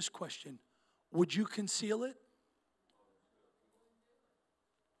ask you this question, would you conceal it?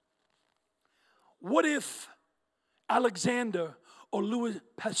 What if Alexander or Louis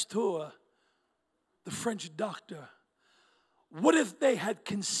Pasteur, the French doctor, what if they had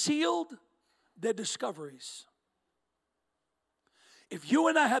concealed their discoveries? If you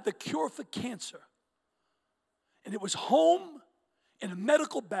and I had the cure for cancer and it was home in a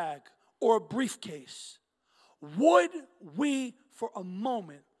medical bag or a briefcase, would we for a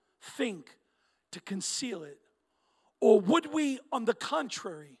moment think to conceal it? Or would we, on the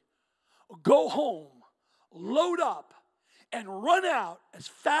contrary, go home, load up, and run out as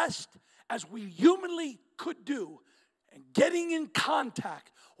fast as we humanly could do, and getting in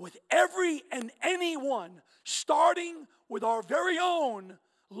contact with every and anyone, starting with our very own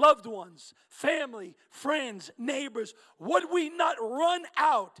loved ones, family, friends, neighbors? Would we not run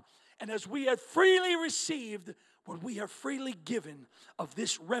out, and as we had freely received, would we have freely given of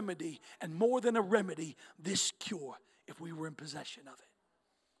this remedy, and more than a remedy, this cure, if we were in possession of it?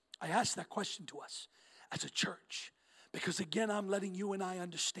 I ask that question to us as a church, because again, I'm letting you and I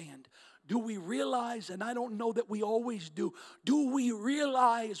understand. Do we realize, and I don't know that we always do we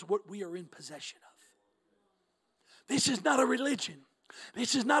realize what we are in possession of? This is not a religion.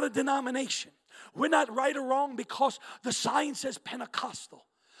 This is not a denomination. We're not right or wrong because the sign says Pentecostal.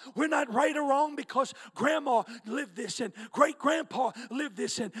 We're not right or wrong because grandma lived this and great-grandpa lived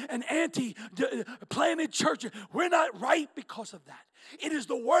this and auntie planted church. We're not right because of that. It is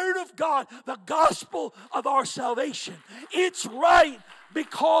the word of God, the gospel of our salvation. It's right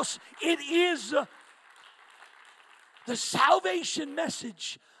because it is the salvation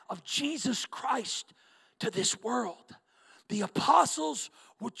message of Jesus Christ to this world. The apostles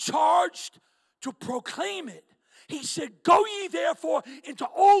were charged to proclaim it. He said, go ye therefore into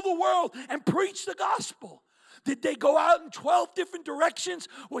all the world and preach the gospel. Did they go out in 12 different directions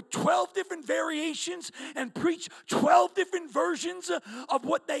with 12 different variations and preach 12 different versions of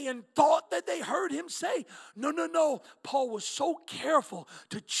what they thought that they heard him say? No. Paul was so careful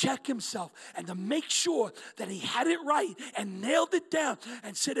to check himself and to make sure that he had it right and nailed it down,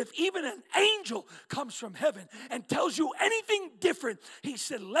 and said, if even an angel comes from heaven and tells you anything different, he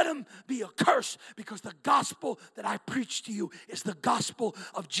said, let him be accursed, because the gospel that I preach to you is the gospel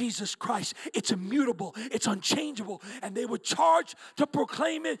of Jesus Christ. It's immutable. It's unchangeable. And they were charged to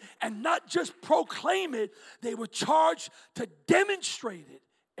proclaim it, and not just proclaim it, they were charged to demonstrate it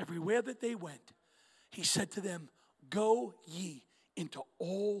everywhere that they went. He said to them, go ye into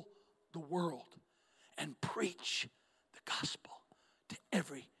all the world and preach the gospel to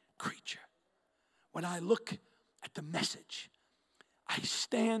every creature. When I look at the message, I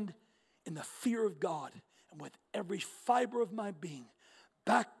stand in the fear of God, and with every fiber of my being,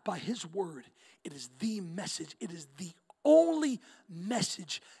 backed by his word. It is the message. It is the only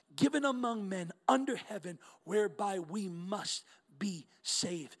message given among men under heaven whereby we must be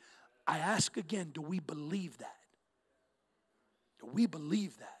saved. I ask again, do we believe that? Do we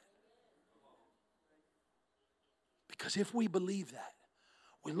believe that? Because if we believe that,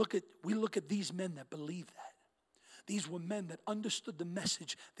 We look at these men that believed that. These were men that understood the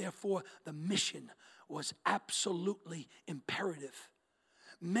message. Therefore, the mission was absolutely imperative.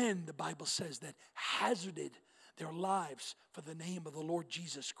 Men, the Bible says, that hazarded their lives for the name of the Lord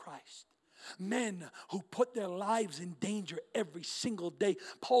Jesus Christ. Men who put their lives in danger every single day.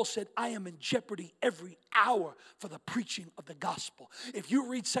 Paul said, I am in jeopardy every hour for the preaching of the gospel. If you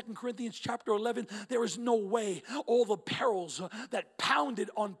read 2 Corinthians chapter 11, there is no way all the perils that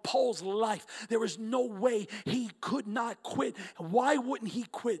pounded on Paul's life, there is no way he could not quit. Why wouldn't he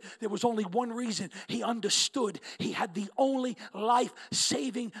quit? There was only one reason. He understood he had the only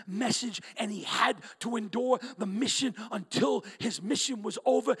life-saving message, and he had to endure the mission until his mission was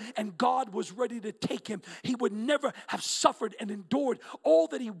over and God was ready to take him. He would never have suffered and endured all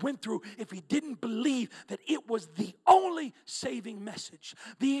that he went through if he didn't believe that it was the only saving message.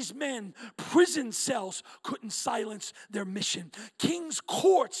 These men, prison cells couldn't silence their mission. King's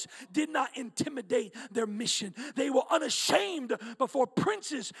courts did not intimidate their mission. They were unashamed before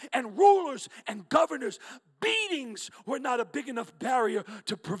princes and rulers and governors. Beatings were not a big enough barrier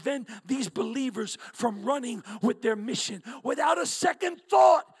to prevent these believers from running with their mission. Without a second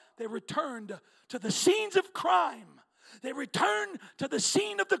thought, they returned to the scenes of crime. They returned to the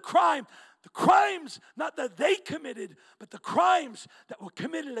scene of the crime. The crimes, not that they committed, but the crimes that were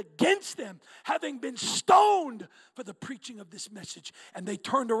committed against them, having been stoned for the preaching of this message. And they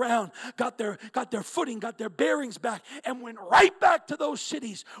turned around, got their footing, got their bearings back, and went right back to those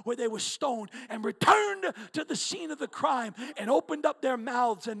cities where they were stoned, and returned to the scene of the crime, and opened up their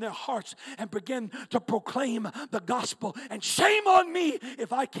mouths and their hearts, and began to proclaim the gospel. And shame on me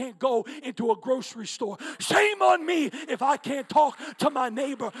if I can't go into a grocery store. Shame on me if I can't talk to my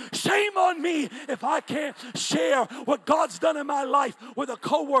neighbor. Shame on me if I can't share what God's done in my life with a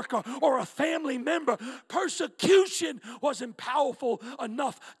coworker or a family member. Persecution wasn't powerful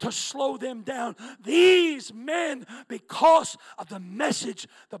enough to slow them down. These men, because of the message,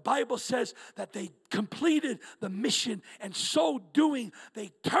 the Bible says that they completed the mission, and so doing,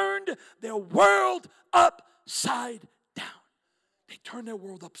 they turned their world upside down. They turned their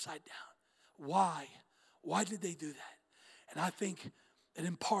world upside down. Why? Why did they do that? And I think that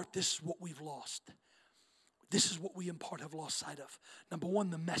in part, this is what we've lost. This is what we in part have lost sight of. Number one,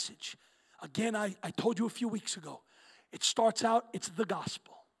 the message. Again, I told you a few weeks ago, it starts out, it's the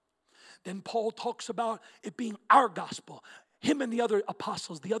gospel. Then Paul talks about it being our gospel. Him and the other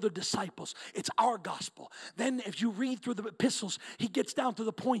apostles, the other disciples, it's our gospel. Then if you read through the epistles, he gets down to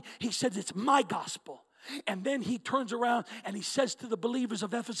the point, he says it's my gospel. And then he turns around and he says to the believers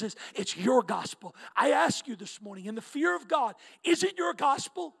of Ephesus, it's your gospel. I ask you this morning, in the fear of God, is it your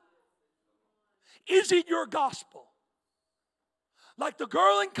gospel? Is it your gospel? Like the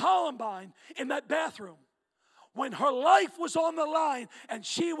girl in Columbine in that bathroom, when her life was on the line and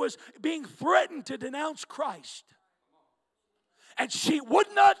she was being threatened to denounce Christ, and she would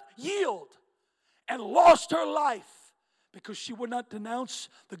not yield and lost her life because she would not denounce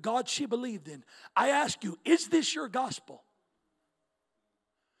the God she believed in. I ask you, is this your gospel?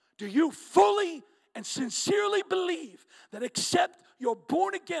 Do you fully and sincerely believe that except you're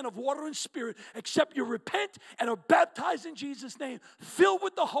born again of water and spirit, except you repent and are baptized in Jesus' name, filled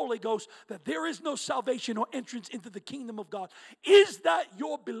with the Holy Ghost, that there is no salvation or entrance into the kingdom of God? Is that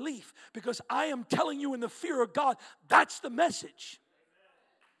your belief? Because I am telling you, in the fear of God, that's the message.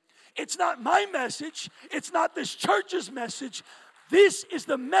 It's not my message. It's not this church's message. This is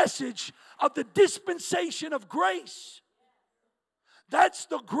the message of the dispensation of grace. That's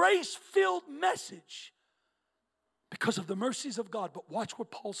the grace-filled message because of the mercies of God. But watch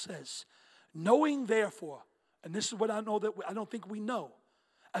what Paul says. Knowing therefore, and this is what I know that I don't think we know,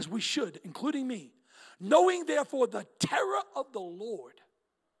 as we should, including me. Knowing therefore the terror of the Lord,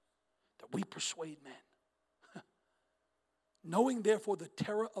 that we persuade men. Knowing therefore the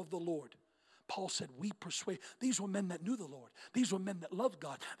terror of the Lord, Paul said, we persuade. These were men that knew the Lord. These were men that loved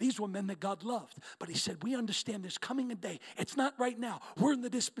God. These were men that God loved. But he said, we understand there's coming a day. It's not right now. We're in the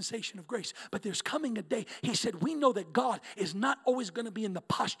dispensation of grace. But there's coming a day. He said, we know that God is not always going to be in the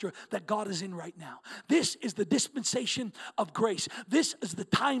posture that God is in right now. This is the dispensation of grace. This is the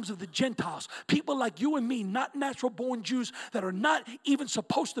times of the Gentiles. People like you and me, not natural born Jews that are not even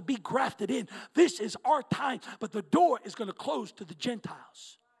supposed to be grafted in. This is our time. But the door is going to close to the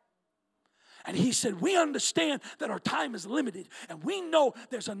Gentiles. And he said, we understand that our time is limited. And we know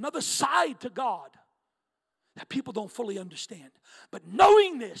there's another side to God that people don't fully understand. But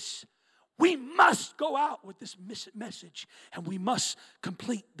knowing this, we must go out with this message. And we must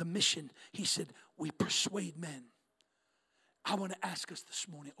complete the mission. He said, we persuade men. I want to ask us this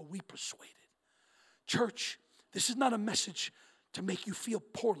morning, are we persuaded? Church, this is not a message to make you feel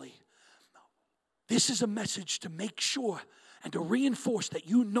poorly. This is a message to make sure and to reinforce that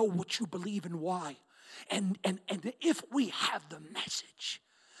you know what you believe and why. And if we have the message,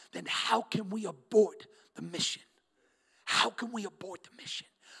 then how can we abort the mission? How can we abort the mission?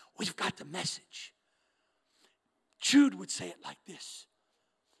 We've got the message. Jude would say it like this.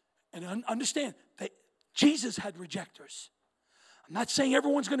 And understand that Jesus had rejectors. I'm not saying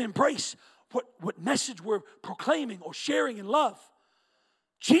everyone's going to embrace what message we're proclaiming or sharing in love.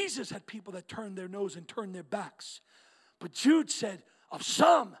 Jesus had people that turned their nose and turned their backs. But Jude said, of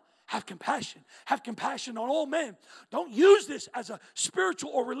some, have compassion. Have compassion on all men. Don't use this as a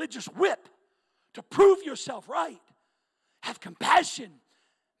spiritual or religious whip to prove yourself right. Have compassion,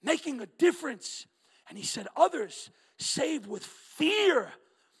 making a difference. And he said, others saved with fear,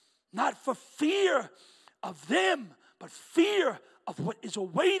 not for fear of them, but fear of what is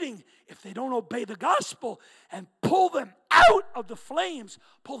awaiting if they don't obey the gospel, and pull them out of the flames,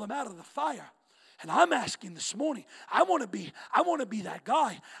 pull them out of the fire. And I'm asking this morning, I want to be that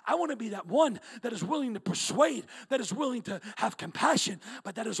guy. I want to be that one that is willing to persuade, that is willing to have compassion,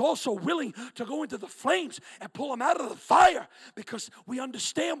 but that is also willing to go into the flames and pull them out of the fire, because we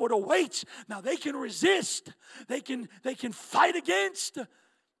understand what awaits. Now they can resist, they can fight against,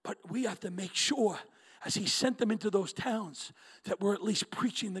 but we have to make sure, as he sent them into those towns, that we're at least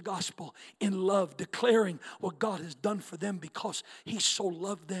preaching the gospel in love, declaring what God has done for them because he so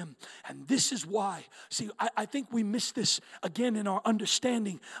loved them. And this is why, see, I think we miss this again in our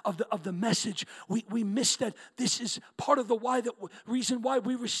understanding of the message. We miss that this is part of the reason why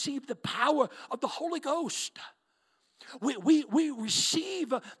we receive the power of the Holy Ghost. We receive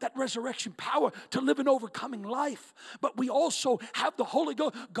that resurrection power to live an overcoming life, but we also have the Holy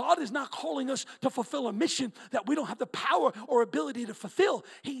Ghost. God is not calling us to fulfill a mission that we don't have the power or ability to fulfill.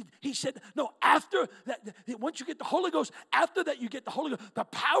 He said, no, after that, once you get the Holy Ghost, after that you get the Holy Ghost, the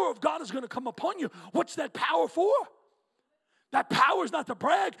power of God is going to come upon you. What's that power for? That power is not to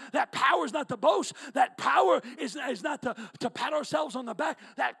brag. That power is not to boast. That power is not to pat ourselves on the back.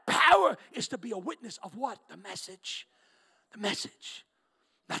 That power is to be a witness of what? The message. The message.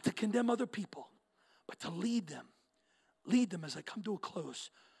 Not to condemn other people, but to lead them. Lead them, as I come to a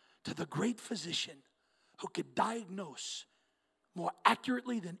close, to the great physician who could diagnose more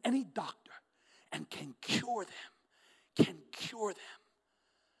accurately than any doctor and can cure them. Can cure them.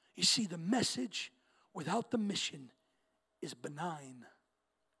 You see, the message without the mission is benign,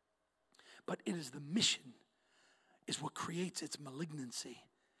 but it is the mission is what creates its malignancy.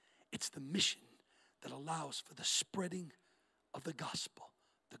 It's the mission that allows for the spreading of the gospel,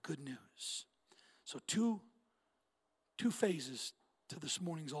 the good news. So two phases to this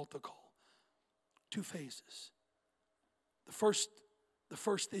morning's altar call. Two phases. The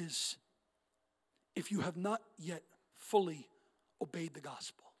first is, if you have not yet fully obeyed the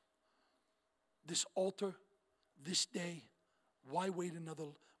gospel, this altar, this day, why wait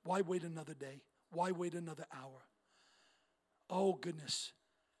another day? Why wait another hour? Oh goodness.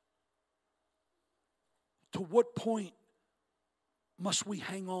 To what point must we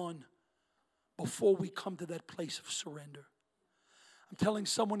hang on before we come to that place of surrender? I'm telling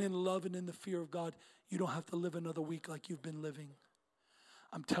someone in love and in the fear of God, you don't have to live another week like you've been living.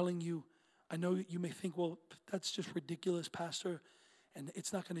 I'm telling you, I know you may think, well, that's just ridiculous, Pastor, and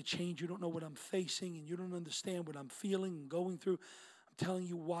it's not going to change. You don't know what I'm facing, and you don't understand what I'm feeling and going through. I'm telling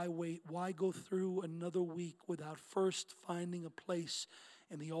you, why wait? Why go through another week without first finding a place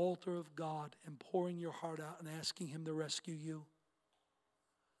in the altar of God and pouring your heart out and asking him to rescue you?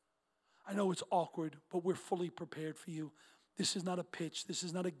 I know it's awkward, but we're fully prepared for you. This is not a pitch. This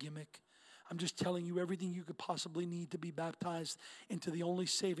is not a gimmick. I'm just telling you everything you could possibly need to be baptized into the only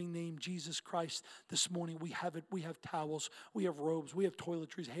saving name, Jesus Christ. This morning we have it. We have towels. We have robes. We have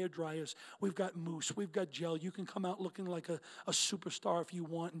toiletries, hair dryers. We've got mousse. We've got gel. You can come out looking like a superstar if you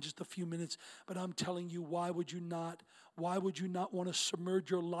want in just a few minutes. But I'm telling you, why would you not? Why would you not want to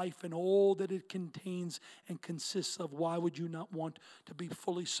submerge your life in all that it contains and consists of? Why would you not want to be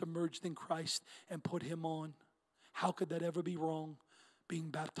fully submerged in Christ and put him on? How could that ever be wrong? Being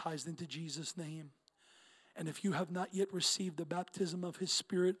baptized into Jesus' name. And if you have not yet received the baptism of his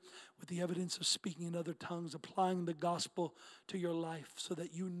Spirit with the evidence of speaking in other tongues, applying the gospel to your life so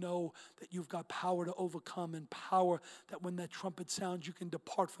that you know that you've got power to overcome and power that when that trumpet sounds, you can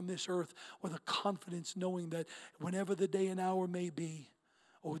depart from this earth with a confidence knowing that whenever the day and hour may be,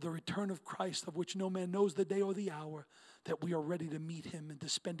 or the return of Christ, of which no man knows the day or the hour, that we are ready to meet him and to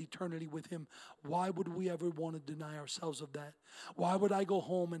spend eternity with him. Why would we ever want to deny ourselves of that? Why would I go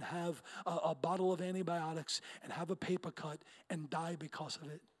home and have a bottle of antibiotics and have a paper cut and die because of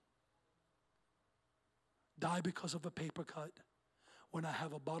it? Die because of a paper cut. when I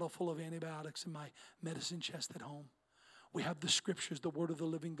have a bottle full of antibiotics in my medicine chest at home. We have the scriptures, the word of the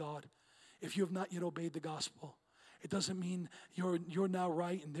living God. If you have not yet obeyed the gospel, it doesn't mean you're now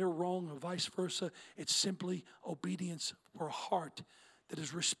right and they're wrong or vice versa. It's simply obedience for a heart that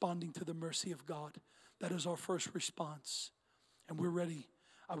is responding to the mercy of God. That is our first response. And we're ready.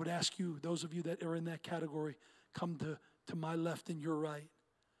 I would ask you, those of you that are in that category, come to my left and your right.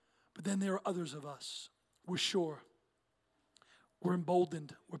 But then there are others of us. We're sure. We're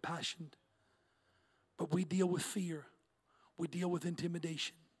emboldened. We're passionate. But we deal with fear. We deal with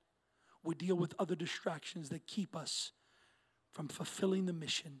intimidation. We deal with other distractions that keep us from fulfilling the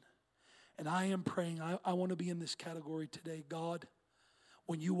mission. And I am praying, I want to be in this category today. God,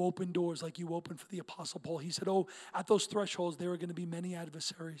 when you open doors like you opened for the Apostle Paul, he said, at those thresholds there are going to be many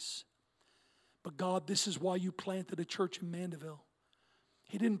adversaries. But God, this is why you planted a church in Mandeville.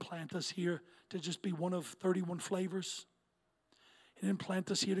 He didn't plant us here to just be one of 31 flavors. He didn't plant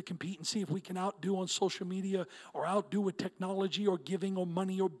us here to compete and see if we can outdo on social media or outdo with technology or giving or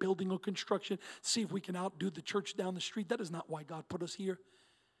money or building or construction, see if we can outdo the church down the street. That is not why God put us here.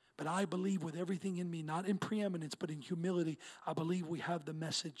 But I believe with everything in me, not in preeminence, but in humility, I believe we have the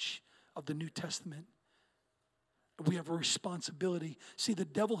message of the New Testament. We have a responsibility. See, the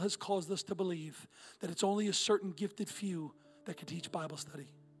devil has caused us to believe that it's only a certain gifted few that can teach Bible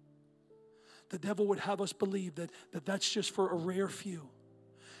study. The devil would have us believe that that's just for a rare few.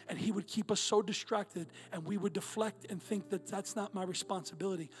 And he would keep us so distracted and we would deflect and think that that's not my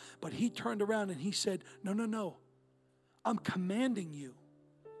responsibility. But he turned around and he said, no. I'm commanding you.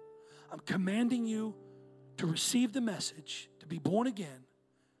 I'm commanding you to receive the message, to be born again.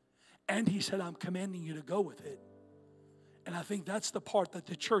 And he said, I'm commanding you to go with it. And I think that's the part that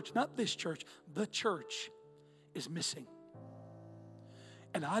the church, not this church, the church is missing.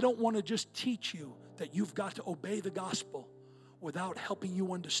 And I don't want to just teach you that you've got to obey the gospel without helping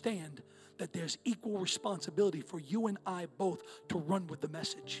you understand that there's equal responsibility for you and I both to run with the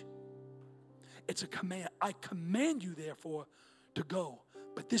message. It's a command. I command you, therefore, to go.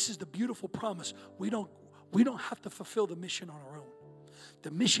 But this is the beautiful promise. We don't have to fulfill the mission on our own.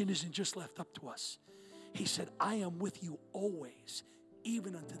 The mission isn't just left up to us. He said, I am with you always,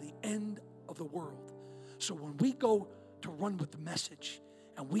 even unto the end of the world. So when we go to run with the message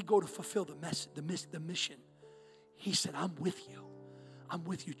and we go to fulfill the mission, he said, I'm with you. I'm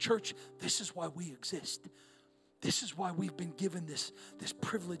with you. Church, this is why we exist. This is why we've been given this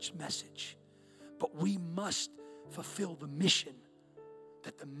privileged message. But we must fulfill the mission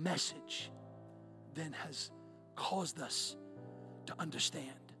that the message then has caused us to understand.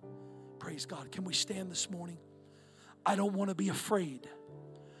 Praise God. Can we stand this morning? I don't want to be afraid.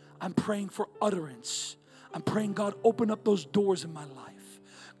 I'm praying for utterance. I'm praying, God, open up those doors in my life.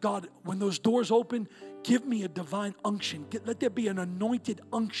 God, when those doors open, give me a divine unction. Let there be an anointed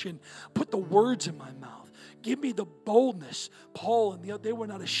unction. Put the words in my mouth. Give me the boldness. Paul and they were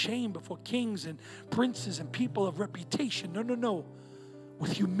not ashamed before kings and princes and people of reputation. No.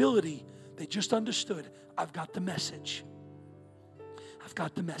 With humility, they just understood, I've got the message. I've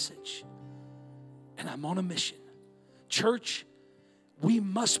got the message. And I'm on a mission. Church, we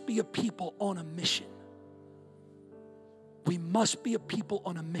must be a people on a mission. We must be a people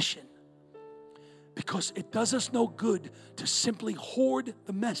on a mission. Because it does us no good to simply hoard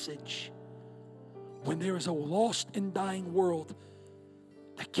the message when there is a lost and dying world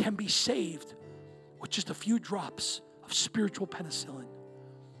that can be saved with just a few drops of spiritual penicillin.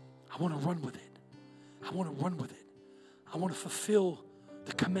 I want to run with it. I want to run with it. I want to fulfill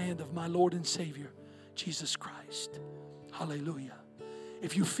the command of my Lord and Savior, Jesus Christ. Hallelujah.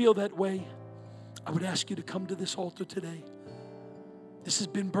 If you feel that way, I would ask you to come to this altar today. This has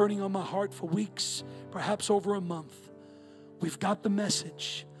been burning on my heart for weeks, perhaps over a month. We've got the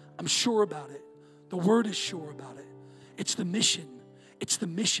message. I'm sure about it. The word is sure about it. It's the mission. It's the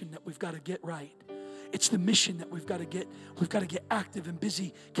mission that we've got to get right. It's the mission that we've got to get active and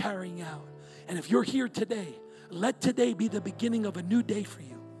busy carrying out. And if you're here today, let today be the beginning of a new day for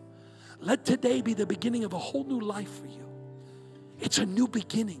you. Let today be the beginning of a whole new life for you. It's a new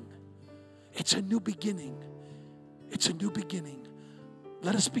beginning. It's a new beginning. It's a new beginning.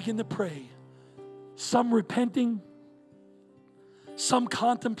 Let us begin to pray. Some repenting, some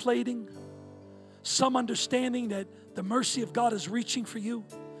contemplating, some understanding that the mercy of God is reaching for you.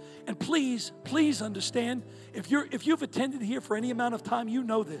 And please understand, if you've attended here for any amount of time, you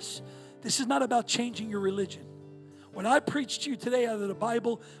know this. This is not about changing your religion. What I preached to you today out of the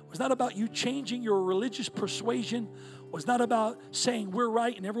Bible was not about you changing your religious persuasion, was not about saying we're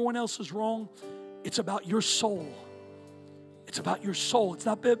right and everyone else is wrong. It's about your soul. It's about your soul. It's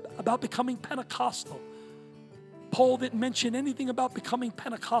not about becoming Pentecostal. Paul didn't mention anything about becoming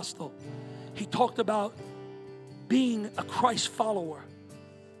Pentecostal. He talked about being a Christ follower.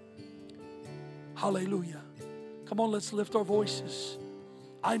 Hallelujah. Come on, let's lift our voices.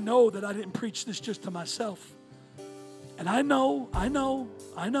 I know that I didn't preach this just to myself. And I know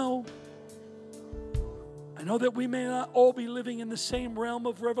that we may not all be living in the same realm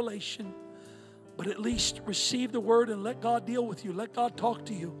of revelation, but at least receive the word and let God deal with you. Let God talk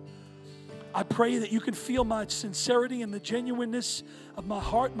to you. I pray that you can feel my sincerity and the genuineness of my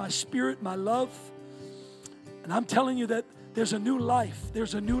heart, my spirit, my love. And I'm telling you that there's a new life.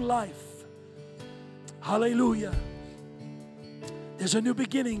 There's a new life. Hallelujah. There's a new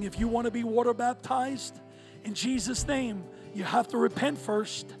beginning. If you want to be water baptized in Jesus' name, you have to repent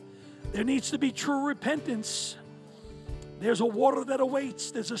first. There needs to be true repentance. There's a water that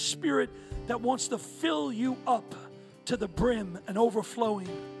awaits. There's a spirit that wants to fill you up to the brim and overflowing.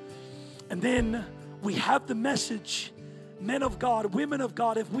 And then we have the message. Men of God, women of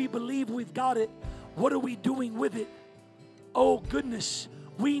God, if we believe we've got it, what are we doing with it? Oh goodness,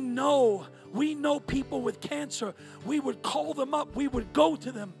 we know people with cancer. We would call them up. We would go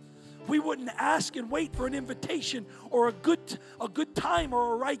to them. We wouldn't ask and wait for an invitation or a good time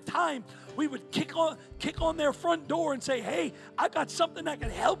or a right time. We would kick on their front door and say, hey, I got something that can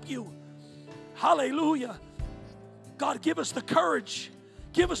help you. Hallelujah. God, give us the courage.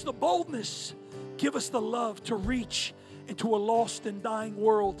 Give us the boldness. Give us the love to reach into a lost and dying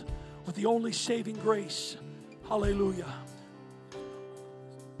world with the only saving grace. Hallelujah.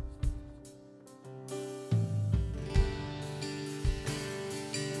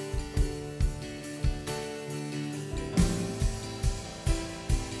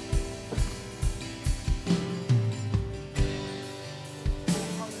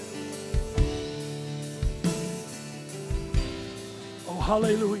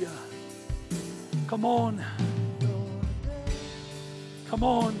 Hallelujah. Come on. Come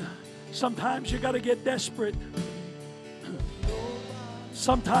on. Sometimes you got to get desperate.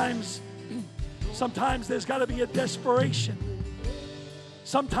 Sometimes there's got to be a desperation.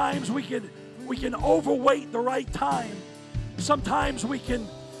 Sometimes we can overweight the right time. Sometimes we can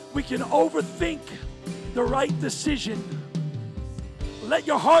overthink the right decision. Let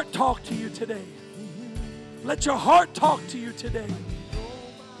your heart talk to you today. Let your heart talk to you today.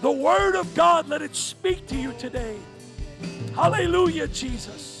 The word of God, let it speak to you today. Hallelujah,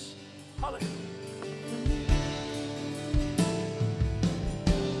 Jesus. Hallelujah.